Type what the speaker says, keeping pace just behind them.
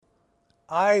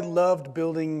I loved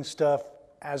building stuff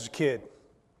as a kid.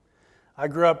 I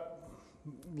grew up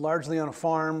largely on a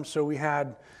farm, so we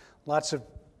had lots of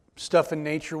stuff in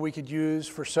nature we could use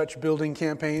for such building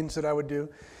campaigns that I would do.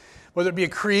 Whether it be a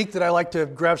creek that I like to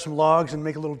grab some logs and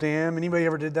make a little dam. Anybody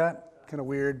ever did that? Kind of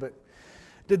weird, but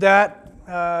did that.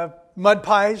 Mud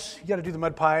pies. You got to do the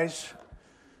mud pies.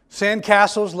 Sand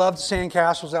castles. Loved sand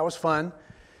castles. That was fun.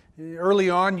 Early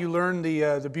on, you learn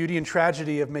the beauty and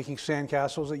tragedy of making sand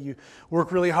castles, that you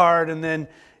work really hard and then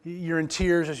you're in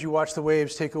tears as you watch the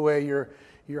waves take away your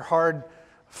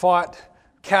hard-fought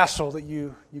castle that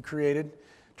you created.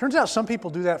 Turns out some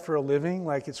people do that for a living,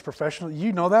 like it's professional.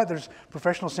 You know that? There's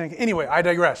professional sand. Anyway, I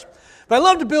digress. But I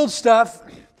love to build stuff,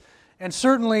 and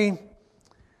certainly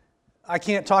I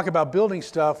can't talk about building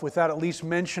stuff without at least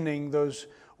mentioning those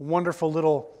wonderful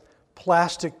little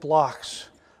plastic blocks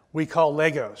we call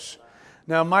Legos.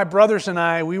 Now, my brothers and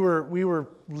I, we were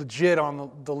legit on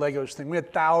the Legos thing. We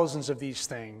had thousands of these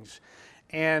things.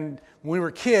 And when we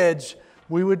were kids,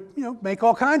 we would, make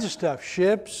all kinds of stuff.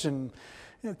 Ships and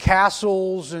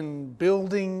castles and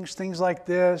buildings, things like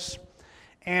this.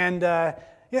 And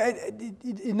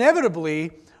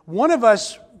inevitably, one of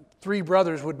us three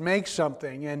brothers would make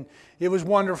something. And it was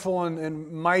wonderful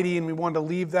and mighty, and we wanted to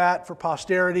leave that for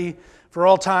posterity for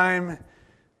all time.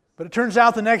 But it turns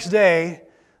out the next day,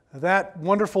 that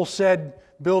wonderful said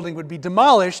building would be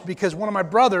demolished because one of my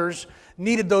brothers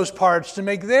needed those parts to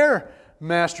make their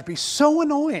masterpiece. So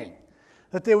annoying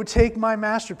that they would take my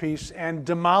masterpiece and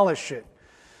demolish it.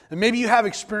 And maybe you have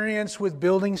experience with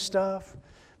building stuff.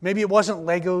 Maybe it wasn't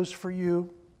Legos for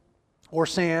you or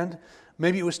sand.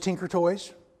 Maybe it was Tinker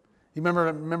Toys. You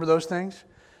remember those things?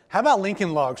 How about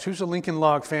Lincoln Logs? Who's a Lincoln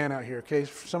Log fan out here? Okay,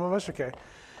 some of us? Okay.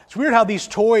 It's weird how these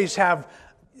toys have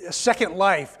a second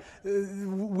life.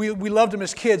 We loved them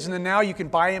as kids, and then now you can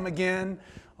buy them again,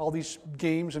 all these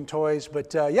games and toys.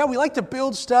 But we like to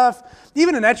build stuff.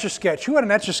 Even an Etch-a-Sketch. Who had an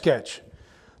Etch-a-Sketch?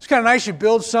 It's kind of nice. You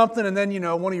build something, and then,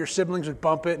 one of your siblings would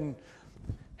bump it, and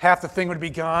half the thing would be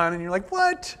gone, and you're like,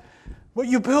 what? What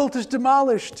you built is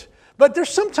demolished. But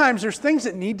sometimes there's things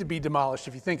that need to be demolished,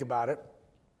 if you think about it.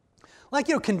 Like,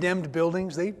 condemned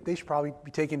buildings, they should probably be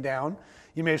taken down.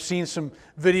 You may have seen some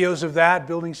videos of that,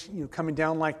 buildings coming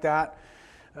down like that.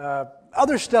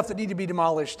 Other stuff that need to be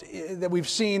demolished that we've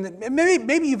seen. That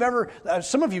maybe you've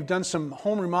some of you have done some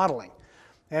home remodeling.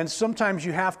 And sometimes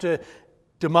you have to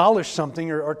demolish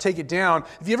something or take it down.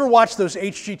 Have you ever watched those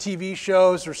HGTV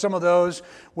shows or some of those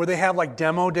where they have like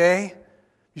demo day?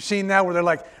 You've seen that where they're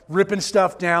like ripping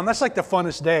stuff down? That's like the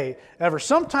funnest day ever.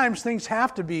 Sometimes things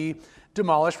have to be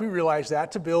demolished. We realize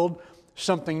that to build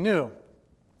something new.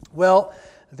 Well,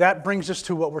 that brings us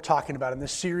to what we're talking about in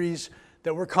this series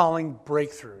that we're calling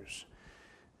Breakthroughs.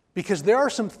 Because there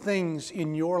are some things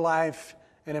in your life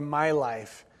and in my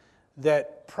life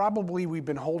that probably we've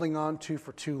been holding on to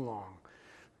for too long.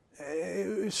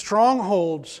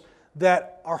 Strongholds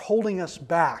that are holding us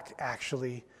back,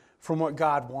 actually, from what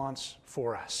God wants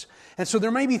for us. And so there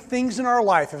may be things in our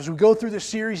life, as we go through this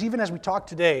series, even as we talk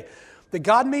today, that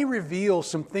God may reveal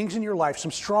some things in your life,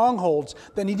 some strongholds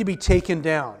that need to be taken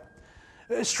down.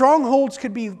 Strongholds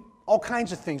could be all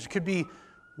kinds of things. It could be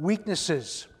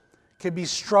weaknesses. It could be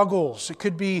struggles. It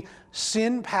could be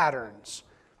sin patterns,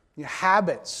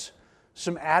 habits,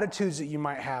 some attitudes that you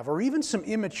might have, or even some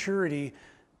immaturity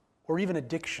or even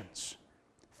addictions.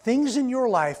 Things in your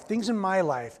life, things in my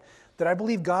life that I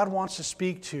believe God wants to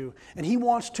speak to, and He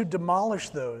wants to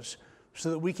demolish those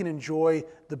so that we can enjoy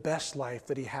the best life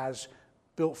that He has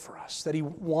built for us, that He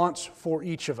wants for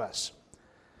each of us.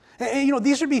 And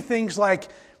these would be things like,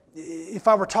 if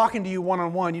I were talking to you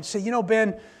one-on-one, you'd say,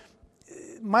 Ben,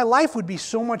 my life would be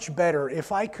so much better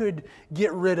if I could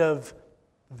get rid of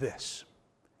this.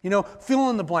 Fill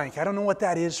in the blank. I don't know what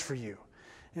that is for you.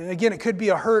 And again, it could be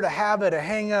a hurt, a habit, a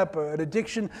hang-up, an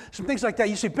addiction, some things like that.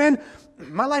 You say, Ben,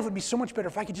 my life would be so much better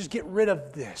if I could just get rid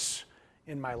of this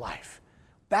in my life.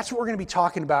 That's what we're going to be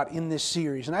talking about in this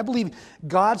series. And I believe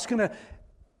God's going to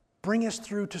bring us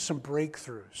through to some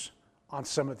breakthroughs on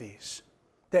some of these.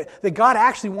 That God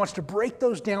actually wants to break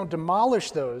those down,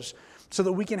 demolish those, so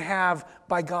that we can have,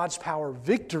 by God's power,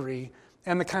 victory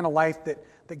and the kind of life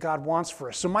that God wants for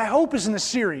us. So my hope is in this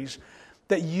series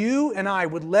that you and I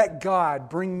would let God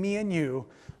bring me and you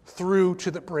through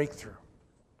to the breakthrough.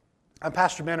 I'm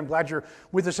Pastor Ben. I'm glad you're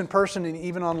with us in person, and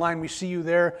even online. We see you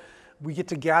there. We get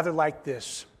to gather like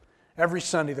this every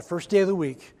Sunday, the first day of the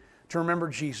week, to remember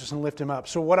Jesus and lift Him up.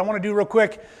 So what I want to do real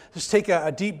quick is take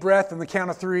a deep breath on the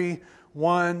count of 3.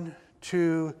 1,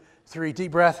 2, 3.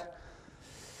 Deep breath.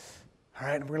 All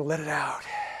right, and we're going to let it out.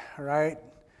 All right.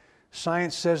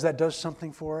 Science says that does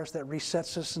something for us, that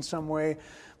resets us in some way.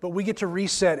 But we get to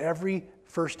reset every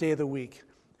first day of the week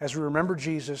as we remember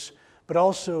Jesus, but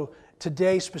also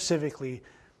today specifically,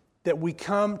 that we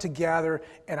come together,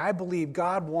 and I believe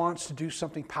God wants to do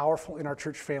something powerful in our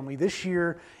church family this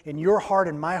year, in your heart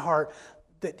and my heart,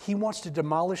 that He wants to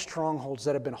demolish strongholds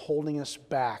that have been holding us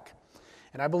back.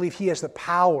 And I believe He has the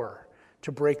power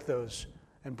to break those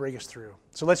and bring us through.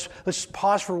 So let's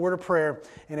pause for a word of prayer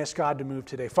and ask God to move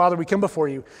today. Father, we come before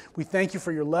you. We thank you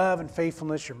for your love and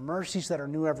faithfulness, your mercies that are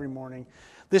new every morning.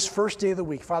 This first day of the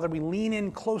week, Father, we lean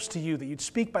in close to you, that you'd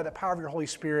speak by the power of your Holy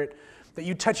Spirit, that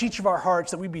you'd touch each of our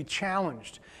hearts, that we'd be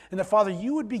challenged, and that, Father,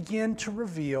 you would begin to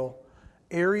reveal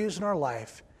areas in our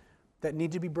life that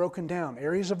need to be broken down,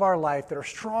 areas of our life that are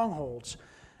strongholds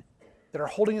that are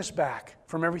holding us back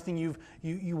from everything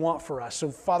you want for us.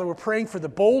 So, Father, we're praying for the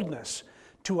boldness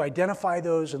to identify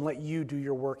those and let you do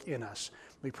your work in us.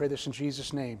 We pray this in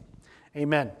Jesus' name.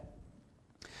 Amen.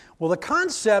 Well, the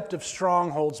concept of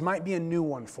strongholds might be a new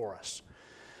one for us.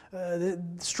 The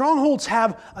strongholds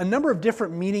have a number of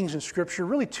different meanings in Scripture,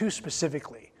 really two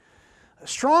specifically.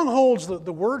 Strongholds,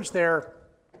 the words there,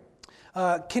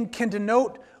 can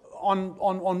denote,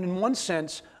 in one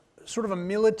sense, sort of a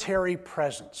military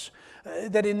presence.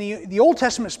 That in the Old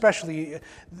Testament especially,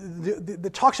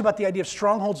 that talks about the idea of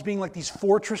strongholds being like these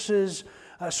fortresses,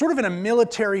 sort of in a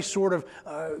military sort of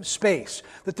space.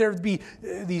 That there would be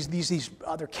these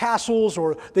other castles,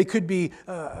 or they could be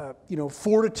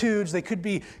fortitudes. They could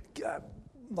be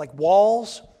like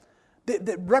walls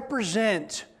that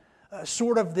represent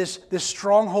sort of this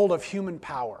stronghold of human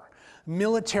power,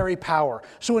 military power.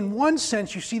 So in one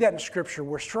sense, you see that in Scripture,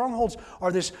 where strongholds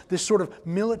are this sort of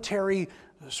military,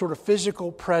 sort of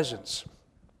physical presence.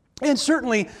 And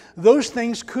certainly those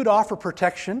things could offer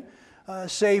protection,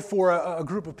 say for a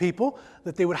group of people,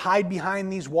 that they would hide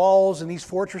behind these walls and these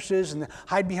fortresses and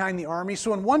hide behind the army.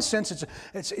 So in one sense,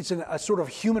 it's a sort of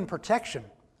human protection,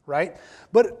 right?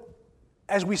 But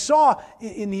as we saw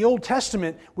in the Old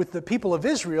Testament with the people of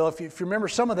Israel, if you remember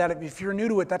some of that, if you're new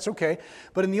to it, that's okay.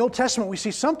 But in the Old Testament, we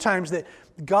see sometimes that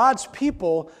God's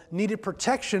people needed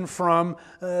protection from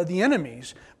the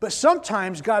enemies. But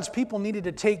sometimes God's people needed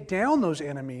to take down those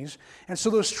enemies. And so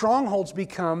those strongholds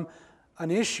become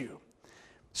an issue.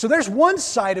 So there's one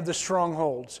side of the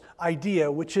strongholds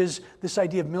idea, which is this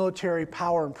idea of military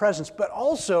power and presence. But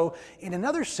also, in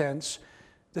another sense,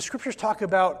 the Scriptures talk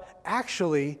about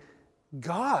actually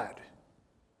God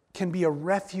can be a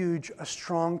refuge, a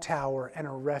strong tower, and a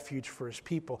refuge for His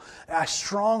people, a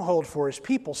stronghold for His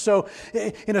people. So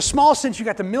in a small sense, you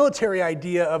got the military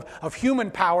idea of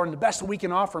human power and the best that we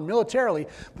can offer militarily,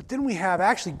 but then we have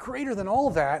actually greater than all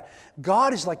that,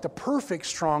 God is like the perfect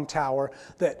strong tower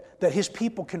that His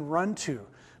people can run to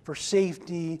for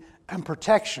safety and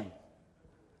protection.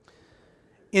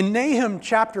 In Nahum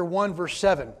chapter 1, verse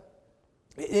 7,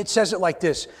 it says it like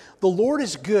this: "The Lord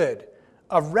is good,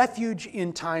 a refuge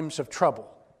in times of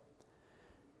trouble.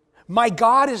 My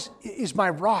God is my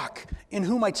rock, in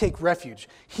whom I take refuge.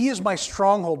 He is my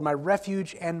stronghold, my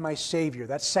refuge, and my Savior."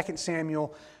 That's 2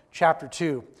 Samuel chapter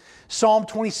 2. Psalm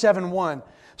 27:1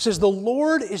 says, "The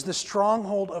Lord is the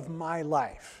stronghold of my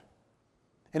life."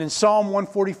 And in Psalm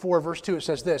 144, verse 2, it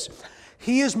says this: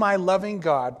 "He is my loving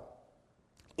God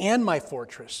and my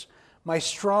fortress, my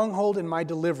stronghold and my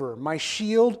deliverer, my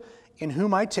shield, in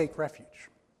whom I take refuge."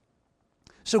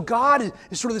 So God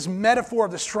is sort of this metaphor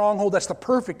of the stronghold that's the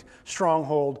perfect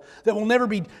stronghold that will never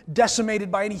be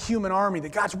decimated by any human army,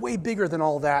 that God's way bigger than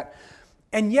all that.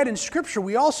 And yet in Scripture,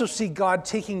 we also see God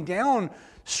taking down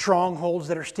strongholds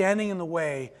that are standing in the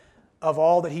way of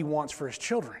all that He wants for His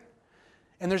children.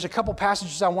 And there's a couple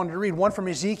passages I wanted to read. One from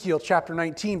Ezekiel chapter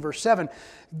 19, verse 7.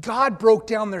 God broke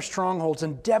down their strongholds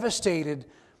and devastated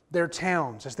their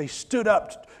towns as they stood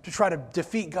up to try to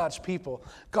defeat God's people.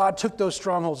 God took those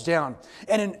strongholds down.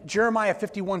 And in Jeremiah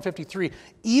 51:53,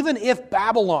 even if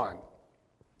Babylon,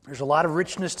 there's a lot of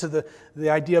richness to the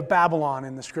idea of Babylon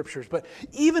in the Scriptures, but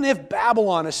even if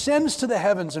Babylon ascends to the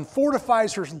heavens and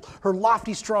fortifies her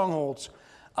lofty strongholds,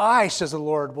 I, says the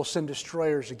Lord, will send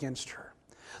destroyers against her.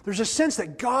 There's a sense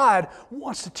that God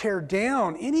wants to tear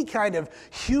down any kind of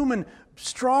human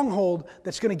stronghold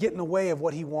that's going to get in the way of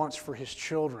what He wants for His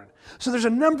children. So there's a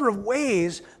number of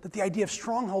ways that the idea of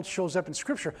stronghold shows up in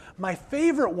Scripture. My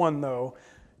favorite one, though,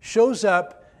 shows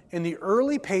up in the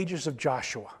early pages of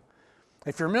Joshua.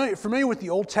 If you're familiar with the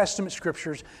Old Testament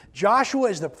Scriptures, Joshua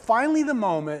is finally the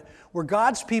moment where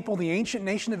God's people, the ancient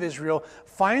nation of Israel,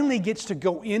 finally gets to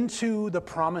go into the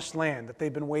promised land that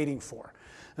they've been waiting for.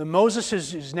 And Moses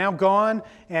is now gone,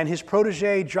 and his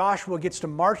protege Joshua gets to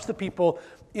march the people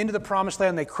into the Promised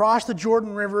Land. They cross the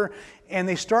Jordan River, and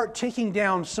they start taking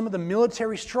down some of the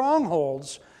military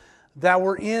strongholds that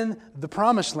were in the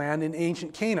Promised Land in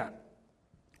ancient Canaan.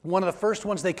 One of the first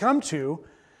ones they come to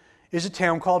is a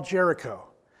town called Jericho.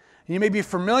 And you may be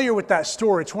familiar with that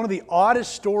story. It's one of the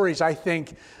oddest stories, I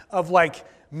think, of like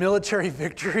military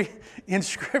victory in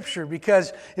Scripture,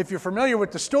 because if you're familiar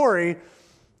with the story,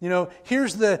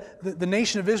 here's the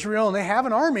nation of Israel, and they have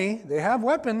an army, they have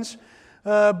weapons,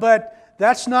 but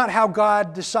that's not how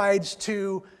God decides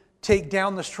to take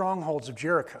down the strongholds of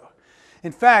Jericho.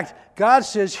 In fact, God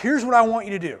says, here's what I want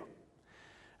you to do.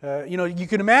 You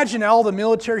can imagine all the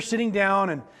military sitting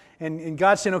down and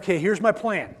God saying, okay, here's my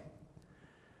plan.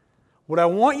 What I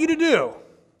want you to do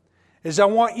is I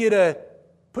want you to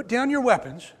put down your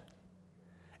weapons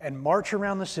and march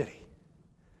around the city.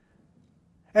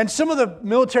 And some of the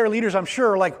military leaders, I'm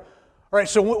sure, are like, all right,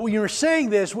 so when you're saying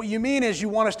this, what you mean is you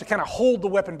want us to kind of hold the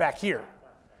weapon back here.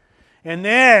 And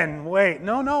then, wait,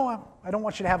 no, I don't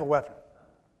want you to have a weapon.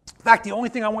 In fact, the only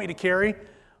thing I want you to carry,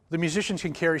 the musicians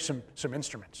can carry some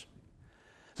instruments.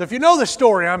 So if you know the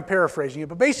story, I'm paraphrasing it,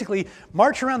 but basically,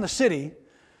 march around the city,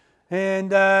 and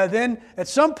then at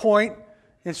some point,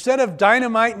 instead of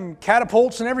dynamite and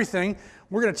catapults and everything,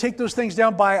 we're going to take those things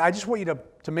down by, I just want you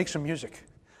to make some music.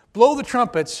 Blow the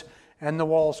trumpets, and the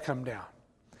walls come down.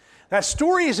 That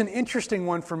story is an interesting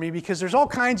one for me because there's all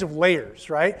kinds of layers,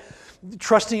 right?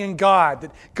 Trusting in God,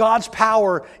 that God's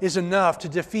power is enough to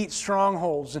defeat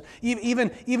strongholds, and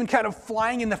even kind of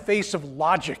flying in the face of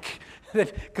logic,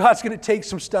 that God's going to take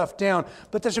some stuff down.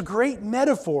 But there's a great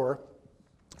metaphor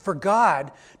for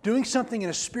God doing something in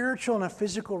a spiritual and a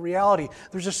physical reality.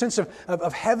 There's a sense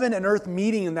of heaven and earth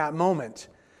meeting in that moment,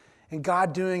 and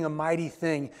God doing a mighty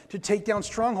thing to take down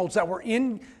strongholds that were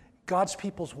in God's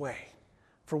people's way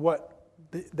for what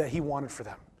that He wanted for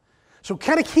them. So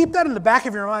kind of keep that in the back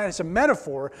of your mind as a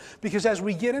metaphor, because as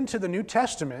we get into the New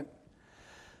Testament,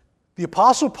 the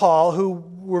Apostle Paul, who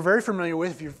we're very familiar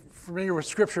with, if you're familiar with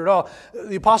Scripture at all,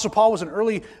 the Apostle Paul was an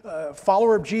early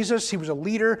follower of Jesus. He was a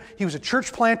leader. He was a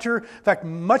church planter. In fact,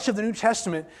 much of the New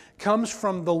Testament comes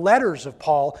from the letters of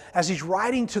Paul as he's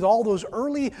writing to all those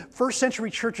early first century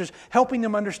churches, helping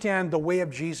them understand the way of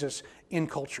Jesus in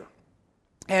culture.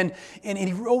 And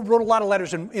he wrote a lot of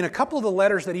letters. And in a couple of the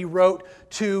letters that he wrote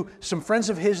to some friends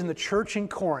of his in the church in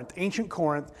Corinth, ancient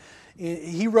Corinth,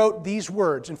 he wrote these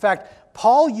words. In fact,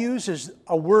 Paul uses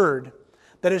a word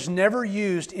that is never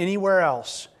used anywhere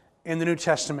else in the New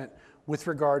Testament with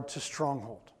regard to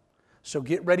stronghold. So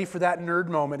get ready for that nerd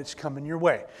moment. It's coming your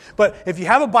way. But if you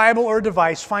have a Bible or a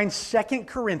device, find 2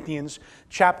 Corinthians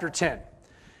chapter 10.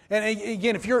 And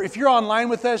again, if you're online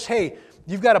with us, hey,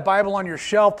 you've got a Bible on your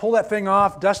shelf, pull that thing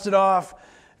off, dust it off.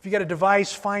 If you got a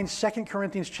device, find 2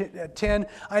 Corinthians 10.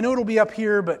 I know it'll be up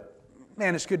here, but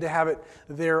man, it's good to have it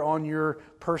there on your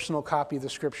personal copy of the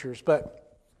Scriptures. But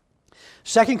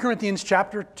 2 Corinthians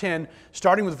chapter 10,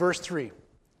 starting with verse 3.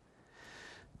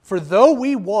 For though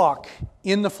we walk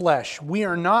in the flesh, we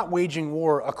are not waging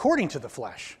war according to the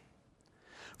flesh.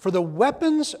 For the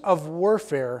weapons of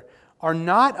warfare are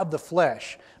not of the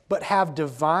flesh, but have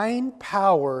divine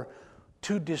power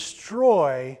to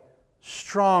destroy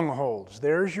strongholds.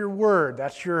 There's your word.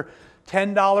 That's your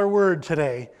 $10 word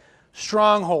today.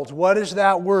 Strongholds. What is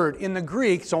that word? In the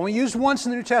Greek, it's only used once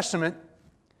in the New Testament.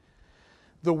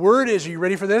 The word is, are you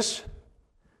ready for this?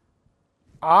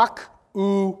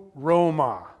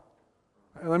 Ak-u-roma.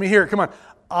 Let me hear it. Come on.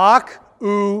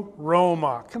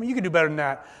 Ak-u-roma. Come on, you can do better than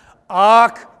that.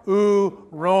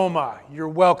 Ak-u-roma. You're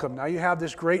welcome. Now you have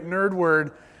this great nerd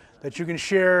word that you can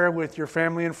share with your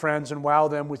family and friends and wow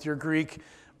them with your Greek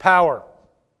power.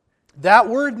 That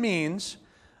word means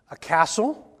a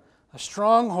castle, a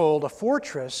stronghold, a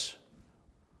fortress,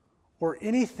 or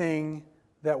anything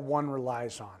that one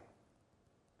relies on.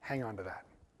 Hang on to that.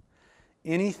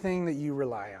 Anything that you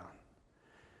rely on.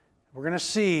 We're going to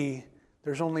see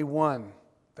there's only one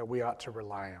that we ought to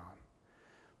rely on.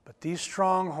 But these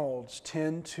strongholds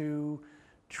tend to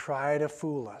try to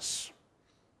fool us,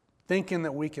 thinking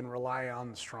that we can rely on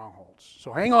the strongholds.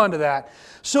 So hang on to that.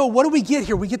 So what do we get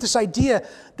here? We get this idea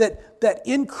that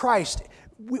in Christ,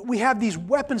 we have these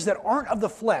weapons that aren't of the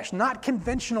flesh, not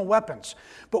conventional weapons,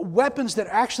 but weapons that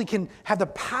actually can have the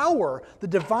power, the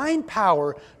divine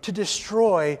power, to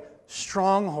destroy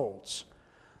strongholds.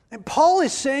 And Paul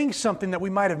is saying something that we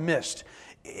might have missed.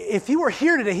 If he were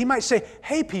here today, he might say,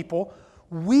 hey people,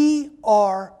 we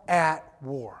are at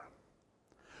war.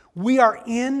 We are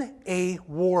in a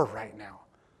war right now.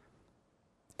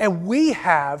 And we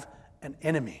have an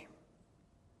enemy.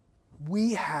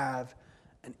 We have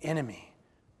an enemy.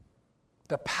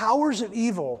 The powers of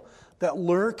evil that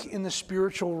lurk in the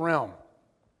spiritual realm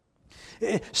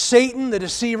Satan, the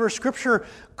deceiver, Scripture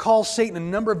calls Satan a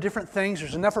number of different things.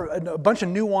 There's a bunch of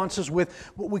nuances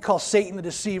with what we call Satan, the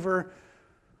deceiver.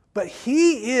 But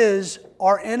he is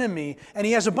our enemy, and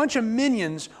he has a bunch of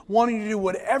minions wanting to do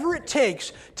whatever it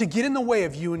takes to get in the way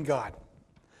of you and God.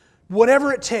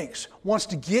 Whatever it takes, wants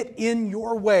to get in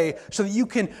your way so that you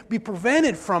can be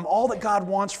prevented from all that God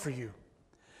wants for you.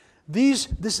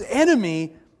 This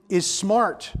enemy is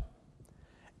smart.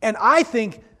 And I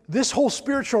think this whole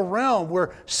spiritual realm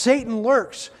where Satan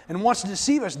lurks and wants to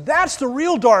deceive us, that's the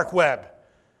real dark web.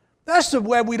 That's the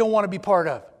web we don't want to be part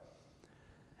of.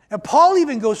 And Paul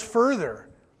even goes further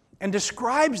and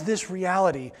describes this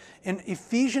reality in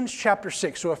Ephesians chapter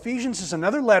 6. So Ephesians is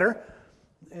another letter,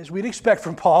 as we'd expect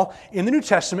from Paul, in the New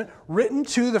Testament, written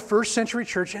to the first century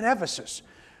church in Ephesus.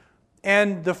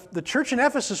 And the church in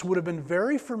Ephesus would have been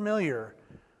very familiar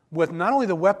with not only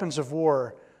the weapons of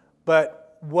war,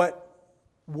 but what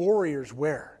warriors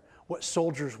wear, what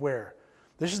soldiers wear.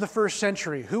 This is the first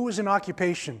century. Who was in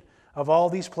occupation of all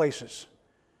these places?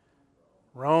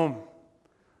 Rome.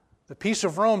 The peace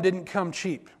of Rome didn't come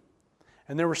cheap.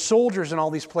 And there were soldiers in all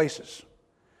these places.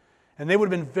 And they would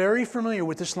have been very familiar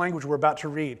with this language we're about to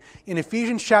read. In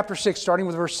Ephesians chapter 6, starting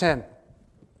with verse 10.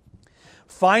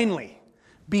 Finally,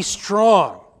 be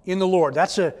strong in the Lord.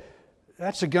 That's a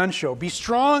gun show. Be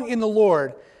strong in the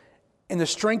Lord in the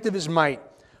strength of His might.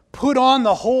 Put on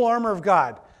the whole armor of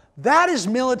God. That is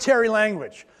military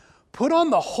language. Put on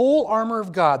the whole armor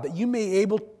of God that you may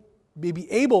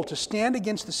be able to stand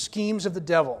against the schemes of the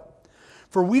devil.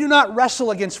 For we do not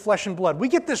wrestle against flesh and blood. We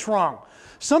get this wrong.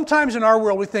 Sometimes in our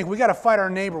world we think we got to fight our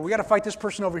neighbor. We got to fight this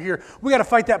person over here. We got to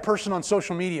fight that person on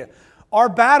social media. Our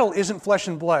battle isn't flesh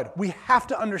and blood. We have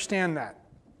to understand that.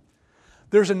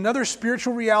 There's another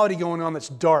spiritual reality going on that's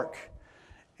dark.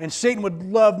 And Satan would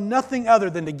love nothing other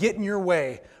than to get in your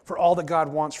way for all that God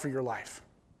wants for your life.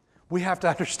 We have to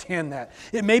understand that.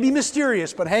 It may be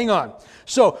mysterious, but hang on.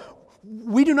 So,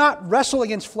 we do not wrestle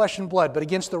against flesh and blood, but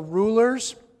against the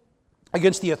rulers,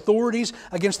 against the authorities,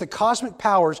 against the cosmic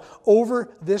powers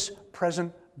over this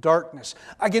present darkness,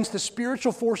 against the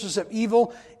spiritual forces of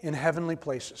evil in heavenly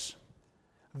places.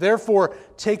 Therefore,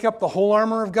 take up the whole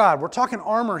armor of God. We're talking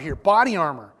armor here, body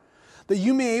armor, that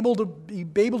you may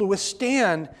be able to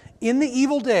withstand in the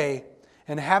evil day,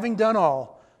 and having done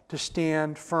all, to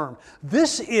stand firm.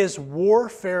 This is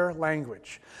warfare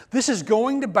language. This is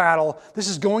going to battle. This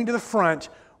is going to the front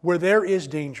where there is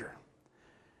danger.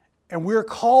 And we're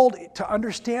called to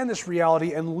understand this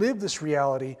reality and live this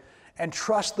reality and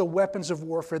trust the weapons of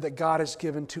warfare that God has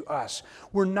given to us.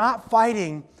 We're not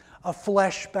fighting a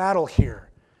flesh battle here.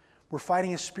 We're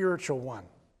fighting a spiritual one.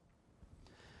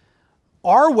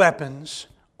 Our weapons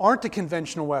aren't the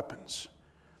conventional weapons.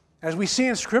 As we see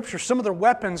in Scripture, some of the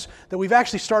weapons that we've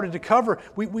actually started to cover,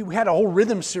 we had a whole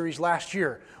rhythm series last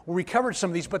year where we covered some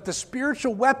of these, but the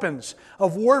spiritual weapons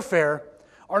of warfare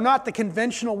are not the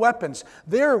conventional weapons.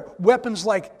 They're weapons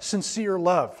like sincere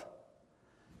love,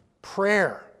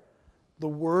 prayer, the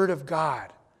Word of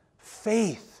God,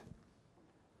 faith,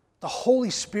 the Holy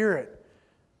Spirit,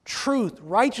 truth,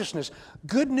 righteousness,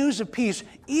 good news of peace,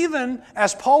 even,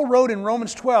 as Paul wrote in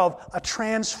Romans 12, a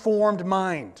transformed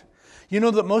mind. You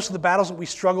know that most of the battles that we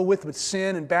struggle with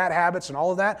sin and bad habits and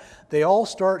all of that, they all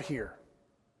start here.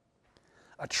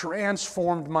 A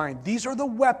transformed mind. These are the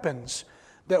weapons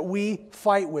that we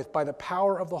fight with by the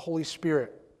power of the Holy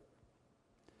Spirit.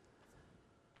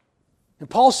 And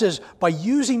Paul says, by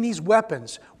using these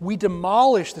weapons, we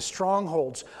demolish the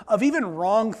strongholds of even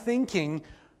wrong thinking,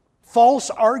 false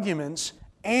arguments,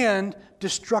 and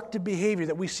destructive behavior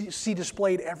that we see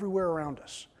displayed everywhere around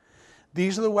us.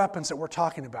 These are the weapons that we're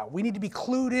talking about. We need to be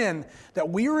clued in that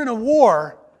we are in a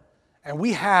war and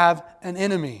we have an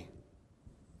enemy.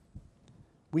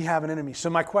 We have an enemy. So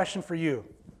my question for you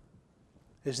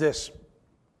is this.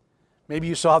 Maybe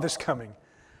you saw this coming.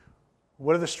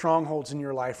 What are the strongholds in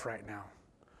your life right now?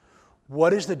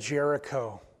 What is the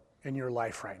Jericho in your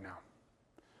life right now?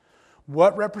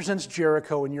 What represents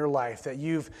Jericho in your life that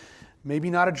you've maybe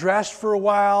not addressed for a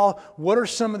while? What are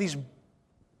some of these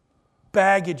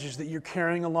baggages that you're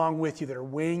carrying along with you that are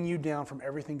weighing you down from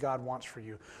everything God wants for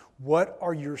you? What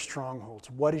are your strongholds?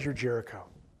 What is your Jericho?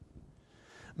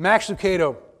 Max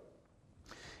Lucado,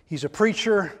 he's a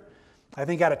preacher, I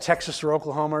think out of Texas or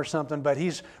Oklahoma or something, but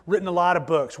he's written a lot of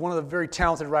books, one of the very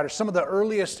talented writers. Some of the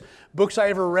earliest books I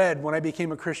ever read when I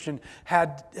became a Christian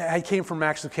came from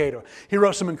Max Lucado. He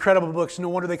wrote some incredible books, No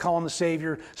Wonder They Call Him the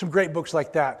Savior, some great books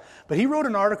like that. But he wrote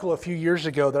an article a few years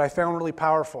ago that I found really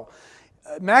powerful.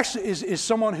 Max is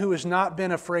someone who has not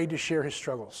been afraid to share his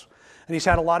struggles. and he's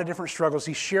had a lot of different struggles.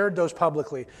 He shared those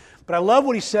publicly. But I love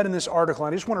what he said in this article,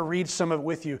 and I just want to read some of it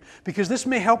with you, because this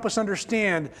may help us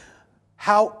understand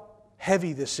how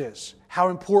heavy this is, how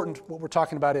important what we're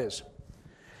talking about is.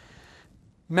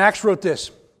 Max wrote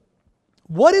this: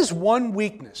 "What is one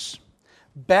weakness,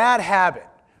 bad habit,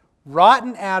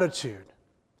 rotten attitude,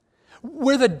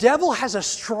 where the devil has a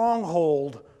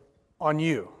stronghold on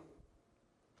you?"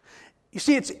 You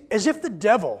see, it's as if the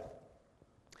devil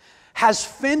has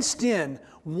fenced in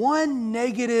one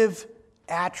negative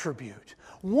attribute,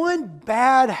 one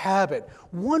bad habit,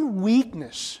 one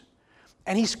weakness,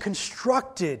 and he's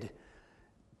constructed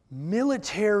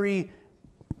military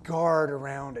guard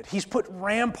around it. He's put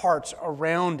ramparts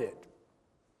around it.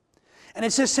 And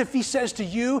it's as if he says to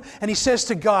you, and he says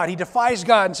to God, he defies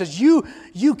God and says,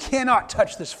 you cannot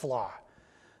touch this flaw.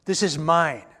 This is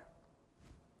mine.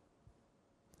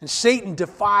 And Satan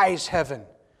defies heaven.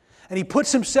 And he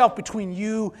puts himself between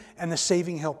you and the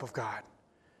saving help of God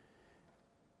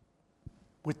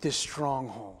with this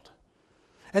stronghold.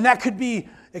 And that could be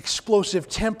explosive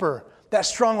temper. That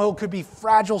stronghold could be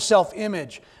fragile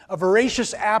self-image, a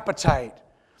voracious appetite,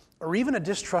 or even a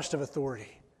distrust of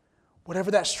authority.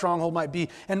 Whatever that stronghold might be.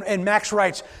 And Max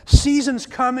writes, seasons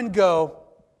come and go,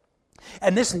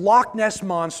 and this Loch Ness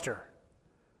monster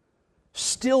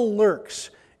still lurks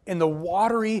in the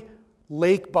watery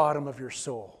lake bottom of your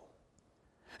soul.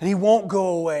 And he won't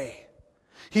go away.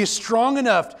 He is strong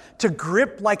enough to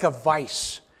grip like a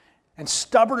vice and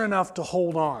stubborn enough to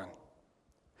hold on.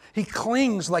 He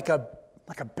clings like a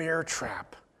bear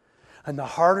trap. And the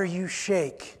harder you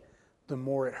shake, the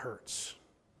more it hurts.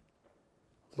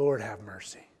 Lord, have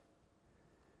mercy.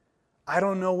 I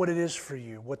don't know what it is for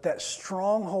you, what that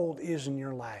stronghold is in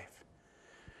your life.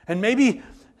 And maybe,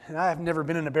 and I've never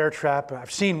been in a bear trap.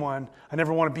 I've seen one. I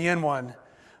never want to be in one.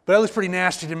 But it looks pretty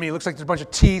nasty to me. It looks like there's a bunch of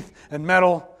teeth and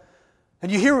metal.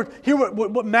 And you hear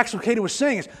what Max Lucado was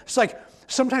saying. It's like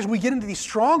sometimes we get into these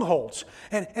strongholds.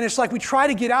 And it's like we try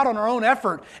to get out on our own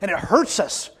effort. And it hurts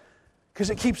us.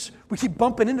 Because we keep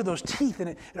bumping into those teeth.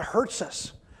 And it hurts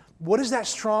us. What is that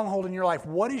stronghold in your life?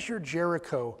 What is your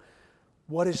Jericho?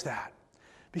 What is that?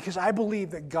 Because I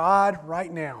believe that God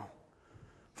right now,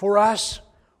 for us,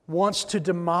 wants to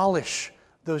demolish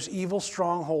those evil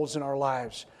strongholds in our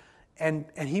lives. And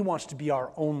He wants to be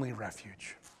our only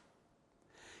refuge.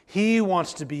 He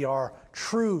wants to be our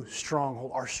true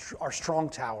stronghold, our strong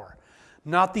tower.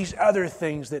 Not these other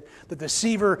things that the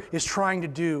deceiver is trying to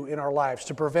do in our lives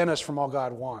to prevent us from all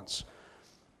God wants.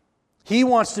 He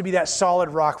wants to be that solid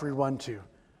rock we run to. And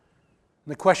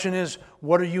the question is,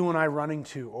 what are you and I running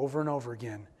to over and over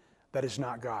again that is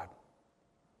not God?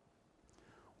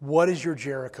 What is your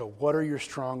Jericho? What are your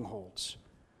strongholds?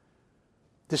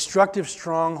 Destructive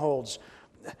strongholds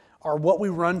are what we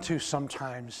run to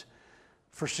sometimes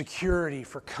for security,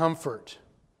 for comfort.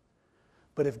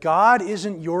 But if God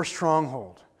isn't your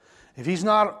stronghold, if He's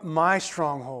not my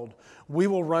stronghold, we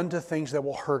will run to things that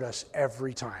will hurt us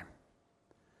every time.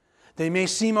 They may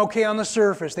seem okay on the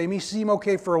surface, they may seem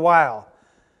okay for a while,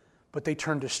 but they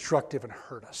turn destructive and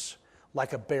hurt us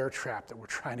like a bear trap that we're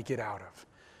trying to get out of.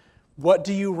 What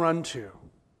do you run to?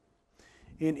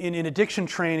 In addiction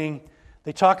training,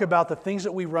 they talk about the things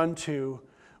that we run to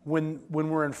when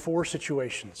we're in 4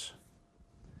 situations.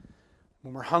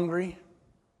 When we're hungry,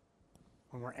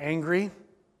 when we're angry,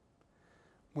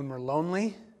 when we're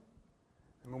lonely,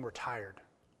 and when we're tired.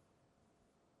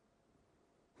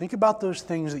 Think about those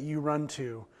things that you run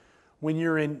to when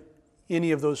you're in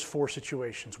any of those 4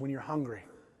 situations. When you're hungry,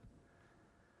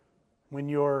 when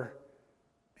you're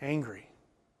angry,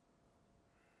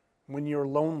 when you're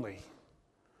lonely,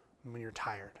 and when you're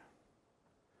tired.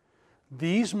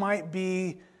 These might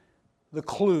be the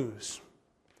clues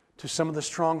to some of the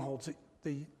strongholds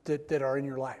that are in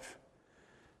your life.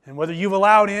 And whether you've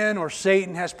allowed in or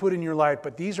Satan has put in your life,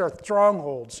 but these are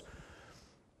strongholds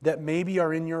that maybe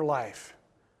are in your life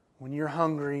when you're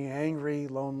hungry, angry,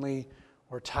 lonely,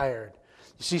 or tired.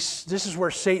 You see, this is where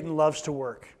Satan loves to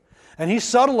work. And he's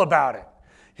subtle about it.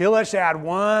 He'll just add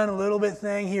one little bit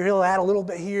thing here. He'll add a little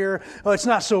bit here. Oh, it's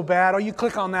not so bad. Oh, you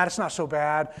click on that. It's not so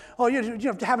bad. Oh, you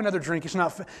have to have another drink. It's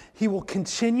not. He will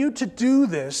continue to do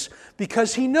this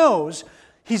because he knows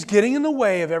he's getting in the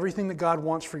way of everything that God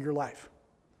wants for your life.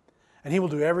 And he will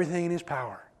do everything in his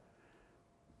power.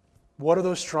 What are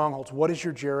those strongholds? What is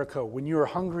your Jericho? When you are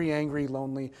hungry, angry,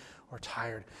 lonely, or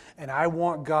tired. And I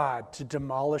want God to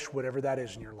demolish whatever that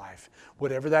is in your life.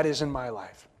 Whatever that is in my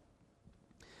life.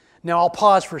 Now, I'll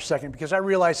pause for a second because I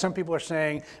realize some people are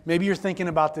saying, maybe you're thinking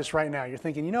about this right now. You're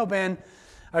thinking, you know, Ben,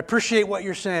 I appreciate what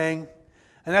you're saying,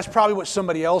 and that's probably what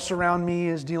somebody else around me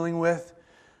is dealing with.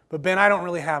 But Ben, I don't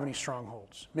really have any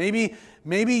strongholds. Maybe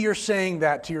you're saying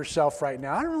that to yourself right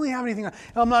now. I don't really have anything.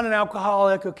 I'm not an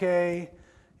alcoholic, okay?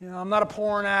 I'm not a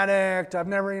porn addict. I've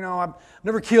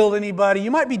never killed anybody.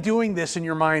 You might be doing this in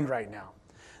your mind right now.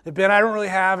 That Ben, I don't really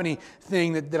have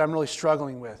anything that I'm really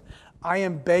struggling with. I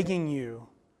am begging you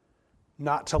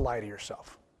not to lie to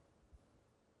yourself.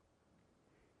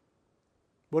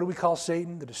 What do we call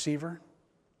Satan? The deceiver?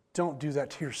 Don't do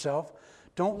that to yourself.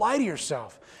 Don't lie to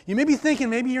yourself. You may be thinking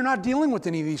maybe you're not dealing with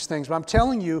any of these things, but I'm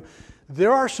telling you,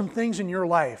 there are some things in your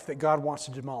life that God wants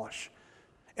to demolish.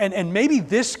 And maybe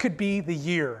this could be the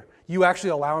year you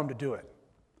actually allow Him to do it.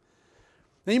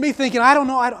 Now you may be thinking, I don't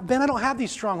know, Ben, I don't have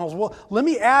these strongholds. Well, let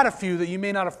me add a few that you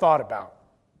may not have thought about.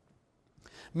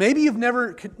 Maybe you've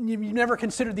never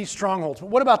considered these strongholds, but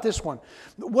what about this one?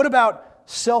 What about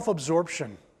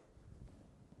self-absorption?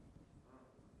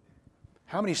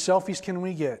 How many selfies can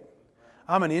we get?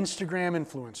 I'm an Instagram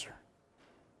influencer.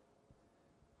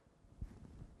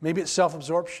 Maybe it's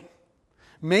self-absorption.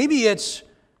 Maybe it's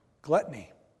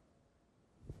gluttony.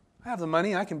 I have the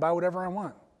money, I can buy whatever I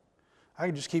want. I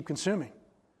can just keep consuming.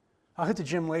 I'll hit the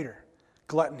gym later.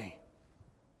 Gluttony.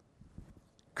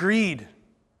 Greed.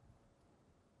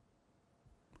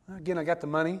 Again, I got the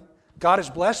money. God has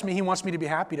blessed me. He wants me to be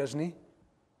happy, doesn't He?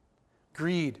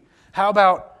 Greed. How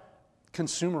about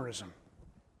consumerism?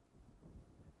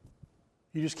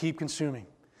 You just keep consuming.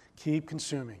 Keep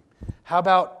consuming. How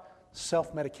about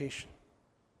self-medication?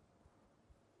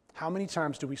 How many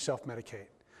times do we self-medicate?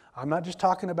 I'm not just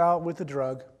talking about with the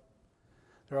drug.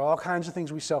 There are all kinds of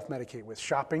things we self-medicate with.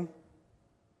 Shopping.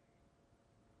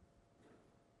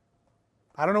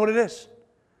 I don't know what it is.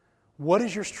 What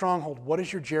is your stronghold? What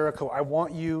is your Jericho? I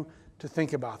want you to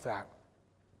think about that.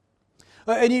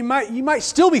 And you might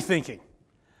still be thinking,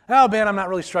 oh, Ben, I'm not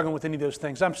really struggling with any of those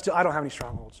things. I don't have any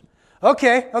strongholds.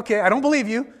 Okay, I don't believe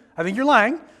you. I think you're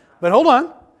lying. But hold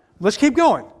on. Let's keep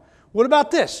going. What about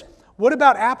this? What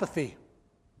about apathy?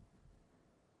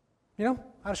 I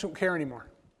just don't care anymore.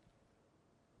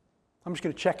 I'm just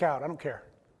going to check out. I don't care.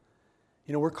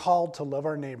 We're called to love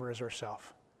our neighbor as ourselves.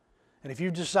 And if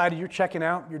you've decided you're checking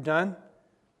out, you're done,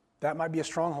 that might be a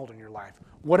stronghold in your life.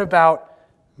 What about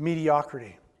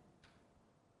mediocrity?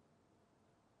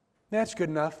 That's good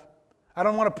enough. I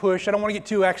don't want to push. I don't want to get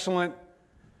too excellent.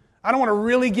 I don't want to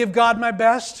really give God my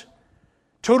best.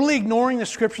 Totally ignoring the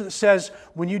scripture that says,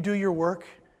 when you do your work,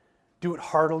 do it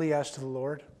heartily as to the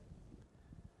Lord.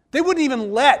 They wouldn't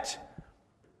even let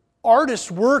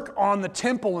artists work on the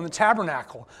temple and the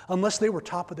tabernacle unless they were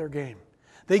top of their game.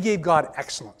 They gave God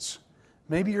excellence.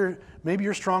 Maybe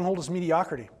your stronghold is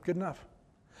mediocrity. Good enough.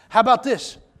 How about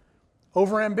this?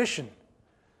 Overambition.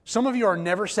 Some of you are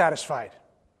never satisfied.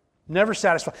 Never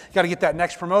satisfied. Got to get that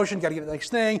next promotion, got to get the next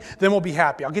thing, then we'll be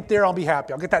happy. I'll get there, I'll be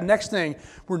happy. I'll get that next thing.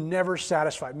 We're never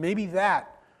satisfied. Maybe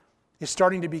that is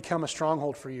starting to become a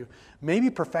stronghold for you. Maybe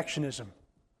perfectionism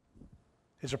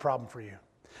is a problem for you.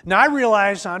 Now I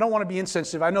realize, I don't want to be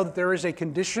insensitive, I know that there is a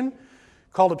condition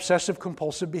called obsessive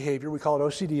compulsive behavior. We call it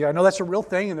OCD. I know that's a real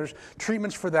thing and there's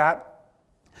treatments for that.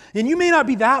 And you may not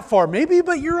be that far, maybe,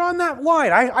 but you're on that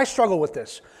line. I struggle with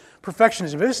this.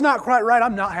 Perfectionism. If it's not quite right,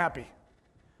 I'm not happy.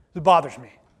 It bothers me.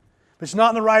 If it's not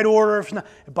in the right order,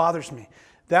 it bothers me.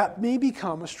 That may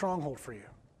become a stronghold for you.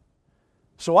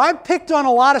 So I've picked on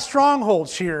a lot of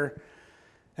strongholds here,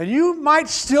 and you might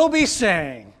still be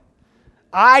saying,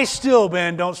 I still,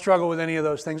 Ben, don't struggle with any of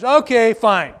those things. Okay,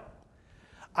 fine.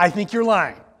 I think you're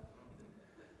lying.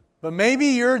 But maybe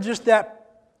you're just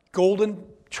that golden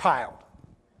child.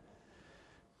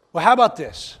 Well, how about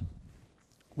this?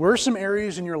 Where are some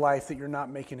areas in your life that you're not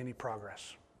making any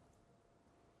progress?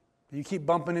 You keep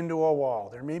bumping into a wall.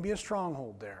 There may be a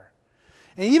stronghold there.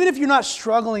 And even if you're not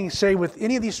struggling, say, with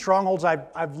any of these strongholds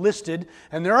I've listed,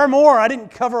 and there are more, I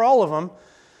didn't cover all of them,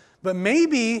 but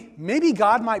maybe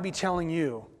God might be telling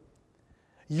you,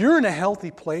 you're in a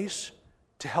healthy place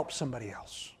to help somebody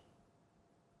else.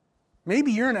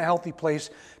 Maybe you're in a healthy place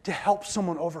to help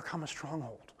someone overcome a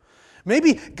stronghold.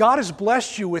 Maybe God has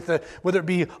blessed you with whether it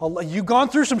be, you've gone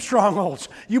through some strongholds,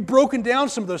 you've broken down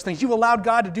some of those things, you've allowed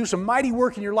God to do some mighty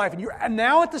work in your life, and you're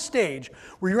now at the stage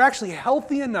where you're actually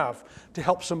healthy enough to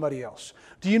help somebody else.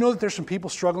 Do you know that there's some people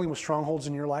struggling with strongholds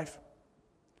in your life?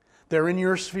 They're in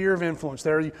your sphere of influence.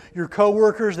 They're your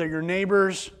coworkers, they're your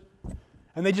neighbors,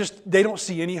 and they don't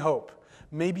see any hope.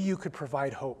 Maybe you could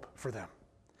provide hope for them,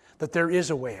 that there is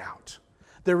a way out.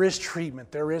 There is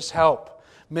treatment, there is help.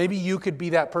 Maybe you could be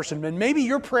that person. And maybe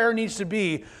your prayer needs to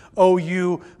be, oh,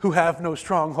 you who have no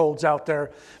strongholds out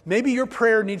there. Maybe your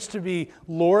prayer needs to be,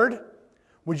 Lord,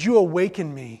 would you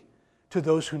awaken me to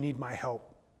those who need my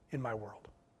help in my world?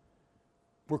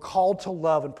 We're called to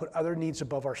love and put other needs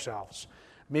above ourselves.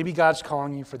 Maybe God's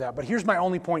calling you for that. But here's my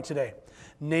only point today.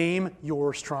 Name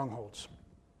your strongholds.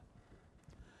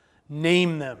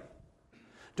 Name them.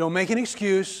 Don't make an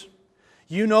excuse.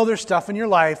 You know there's stuff in your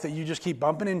life that you just keep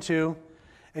bumping into,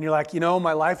 and you're like,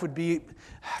 my life would be,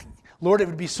 Lord, it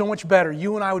would be so much better.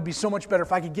 You and I would be so much better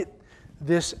if I could get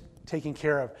this taken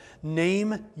care of.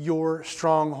 Name your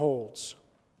strongholds.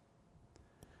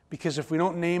 Because if we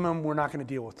don't name them, we're not going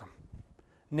to deal with them.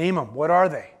 Name them. What are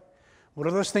they? What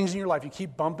are those things in your life you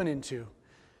keep bumping into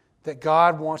that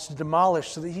God wants to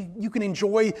demolish so that you can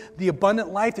enjoy the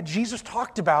abundant life that Jesus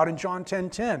talked about in John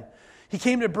 10:10? He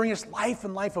came to bring us life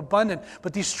and life abundant,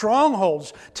 but these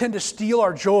strongholds tend to steal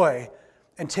our joy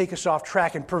and take us off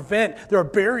track and they're a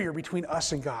barrier between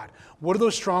us and God. What are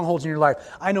those strongholds in your life?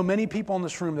 I know many people in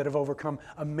this room that have overcome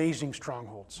amazing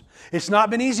strongholds. It's not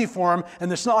been easy for them,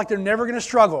 and it's not like they're never going to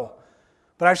struggle,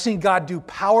 but I've seen God do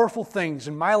powerful things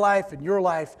in my life and your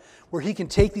life where He can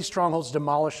take these strongholds,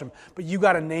 demolish them, but you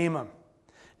got to name them.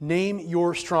 Name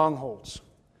your strongholds.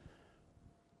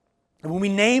 And when we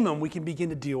name them, we can begin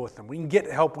to deal with them. We can get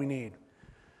the help we need.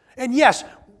 And yes,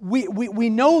 we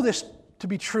know this to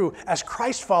be true. As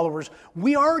Christ followers,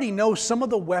 we already know some of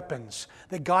the weapons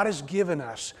that God has given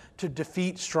us to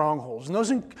defeat strongholds. And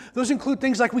those include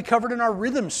things like we covered in our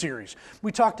Rhythm series.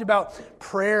 We talked about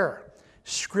prayer,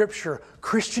 Scripture,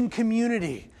 Christian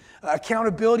community,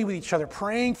 accountability with each other,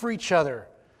 praying for each other,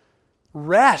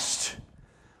 rest.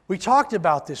 We talked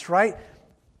about this, right?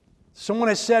 Someone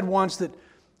has said once that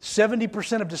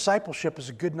 70% of discipleship is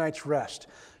a good night's rest.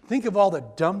 Think of all the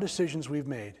dumb decisions we've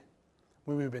made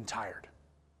when we've been tired.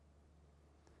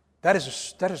 That is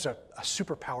a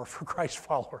superpower for Christ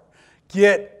follower.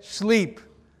 Get sleep.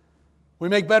 We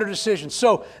make better decisions.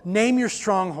 So name your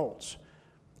strongholds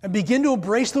and begin to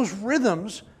embrace those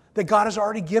rhythms that God has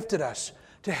already gifted us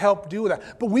to help do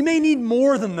that. But we may need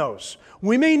more than those.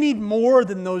 We may need more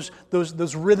than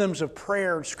those rhythms of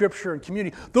prayer and Scripture and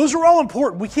community. Those are all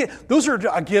important. Those are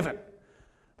a given.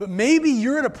 But maybe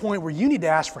you're at a point where you need to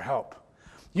ask for help.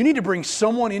 You need to bring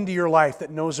someone into your life that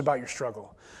knows about your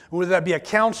struggle. Whether that be a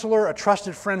counselor, a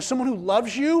trusted friend, someone who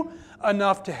loves you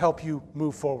enough to help you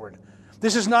move forward.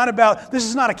 This is not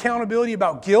accountability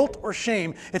about guilt or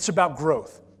shame. It's about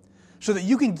growth. So that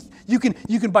you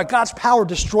can by God's power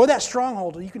destroy that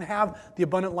stronghold, and you can have the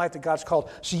abundant life that God's called.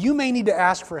 So you may need to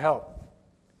ask for help.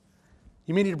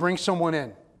 You may need to bring someone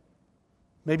in.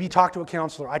 Maybe you talk to a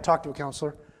counselor. I talked to a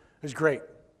counselor. It was great.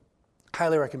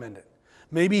 Highly recommend it.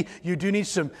 Maybe you do need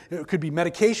it could be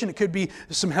medication, it could be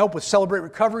some help with Celebrate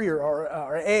Recovery or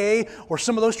AA or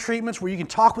some of those treatments where you can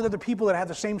talk with other people that have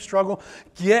the same struggle.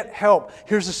 Get help.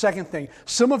 Here's the second thing.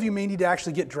 Some of you may need to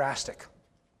actually get drastic.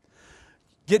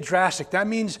 Get drastic. That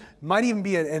means it might even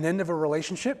be an end of a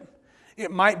relationship.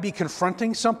 It might be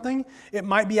confronting something. It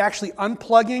might be actually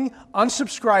unplugging,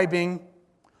 unsubscribing,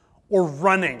 or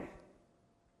running.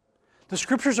 The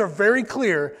Scriptures are very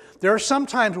clear. There are some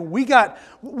times when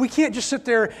we can't just sit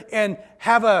there and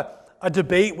have a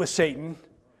debate with Satan.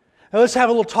 Now let's have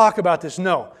a little talk about this.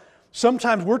 No.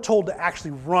 Sometimes we're told to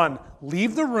actually run.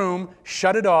 Leave the room,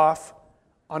 shut it off,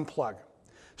 unplug.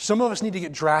 Some of us need to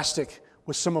get drastic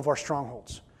with some of our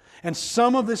strongholds. And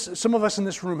some of us in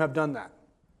this room have done that.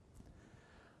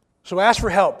 So ask for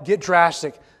help. Get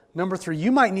drastic. Number 3,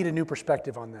 you might need a new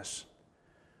perspective on this.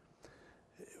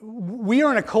 We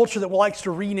are in a culture that likes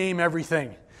to rename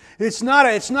everything. It's not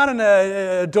an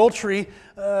adultery,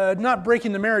 not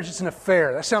breaking the marriage, it's an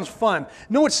affair. That sounds fun.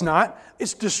 No, it's not.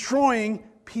 It's destroying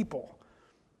people.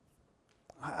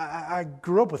 I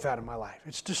grew up with that in my life.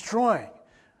 It's destroying.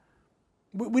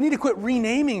 We need to quit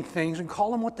renaming things and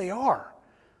call them what they are.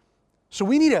 So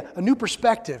we need a new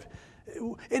perspective.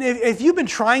 And if you've been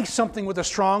trying something with a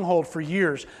stronghold for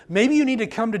years, maybe you need to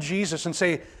come to Jesus and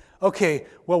say, okay,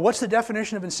 well, what's the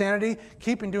definition of insanity?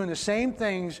 Keeping doing the same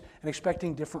things and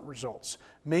expecting different results.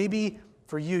 Maybe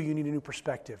for you need a new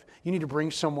perspective. You need to bring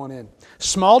someone in.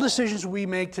 Small decisions we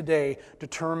make today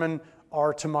determine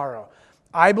our tomorrow.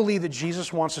 I believe that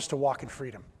Jesus wants us to walk in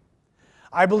freedom.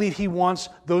 I believe He wants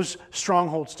those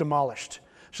strongholds demolished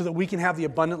so that we can have the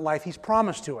abundant life He's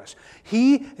promised to us.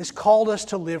 He has called us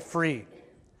to live free.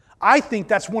 I think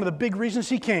that's one of the big reasons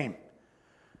He came.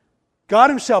 God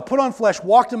Himself put on flesh,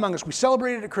 walked among us. We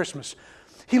celebrated at Christmas.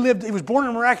 He was born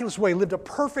in a miraculous way, lived a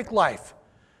perfect life,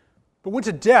 but went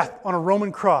to death on a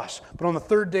Roman cross, but on the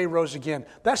third day rose again.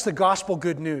 That's the gospel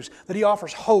good news, that He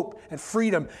offers hope and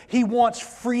freedom. He wants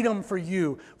freedom for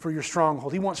you, for your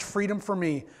stronghold. He wants freedom for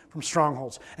me from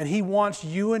strongholds. And He wants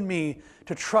you and me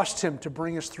to trust Him to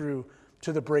bring us through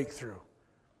to the breakthrough.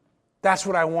 That's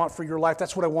what I want for your life.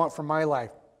 That's what I want for my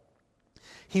life.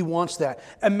 He wants that.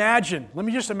 Imagine, let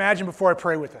me just imagine before I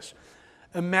pray with us.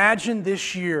 Imagine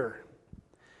this year,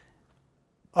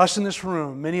 us in this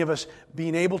room, many of us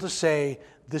being able to say,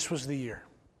 this was the year.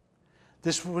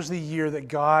 This was the year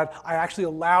that I actually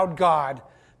allowed God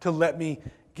to let me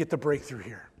get the breakthrough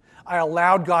here. I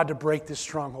allowed God to break this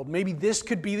stronghold. Maybe this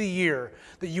could be the year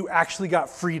that you actually got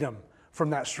freedom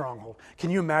from that stronghold. Can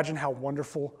you imagine how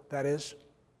wonderful that is?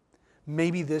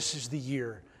 Maybe this is the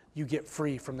year you get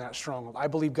free from that stronghold. I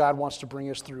believe God wants to bring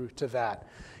us through to that.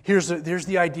 Here's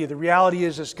the idea. The reality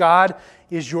is this: God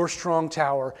is your strong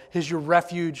tower, He's your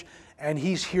refuge, and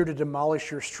He's here to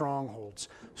demolish your strongholds.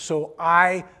 So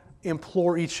I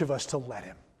implore each of us to let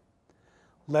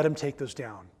Him take those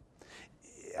down.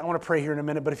 I want to pray here in a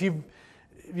minute, but if you've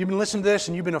been listening to this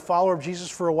and you've been a follower of Jesus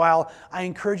for a while, I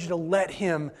encourage you to let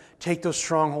Him take those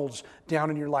strongholds down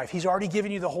in your life. He's already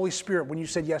given you the Holy Spirit when you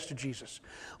said yes to Jesus.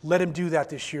 Let Him do that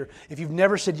this year. If you've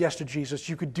never said yes to Jesus,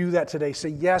 you could do that today. Say,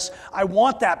 yes, I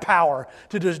want that power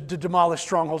to demolish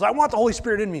strongholds. I want the Holy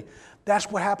Spirit in me. That's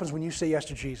what happens when you say yes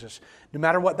to Jesus. No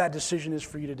matter what that decision is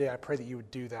for you today, I pray that you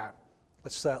would do that.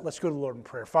 Let's go to the Lord in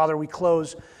prayer. Father, we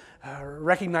close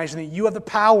recognizing that you have the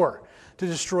power to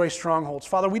destroy strongholds.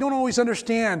 Father, we don't always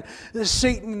understand this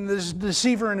Satan, this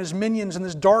deceiver and his minions and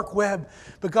this dark web,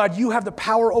 but God, you have the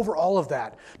power over all of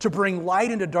that to bring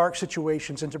light into dark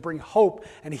situations and to bring hope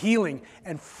and healing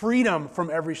and freedom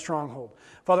from every stronghold.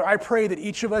 Father, I pray that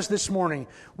each of us this morning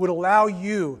would allow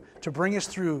you to bring us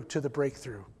through to the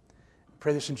breakthrough. I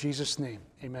pray this in Jesus' name.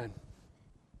 Amen.